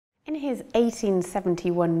In his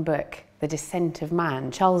 1871 book, The Descent of Man,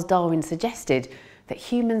 Charles Darwin suggested that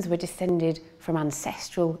humans were descended from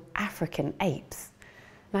ancestral African apes.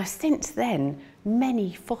 Now, since then,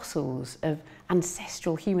 many fossils of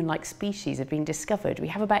ancestral human-like species have been discovered. We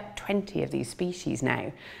have about 20 of these species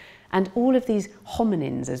now. And all of these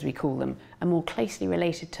hominins, as we call them, are more closely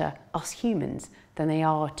related to us humans than they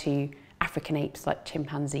are to African apes like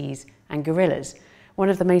chimpanzees and gorillas. One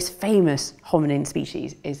of the most famous hominin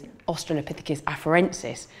species is Australopithecus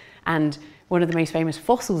afarensis, and one of the most famous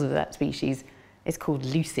fossils of that species is called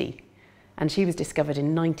Lucy, and she was discovered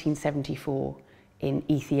in 1974 in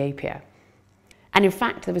Ethiopia. And in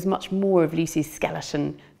fact, there was much more of Lucy's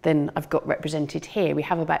skeleton than I've got represented here. We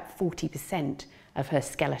have about 40% of her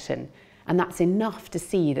skeleton, and that's enough to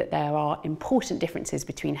see that there are important differences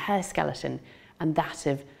between her skeleton and that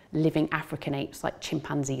of living African apes like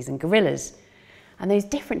chimpanzees and gorillas. And those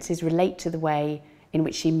differences relate to the way in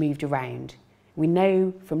which she moved around. We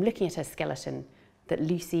know from looking at her skeleton that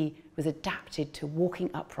Lucy was adapted to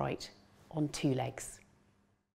walking upright on two legs.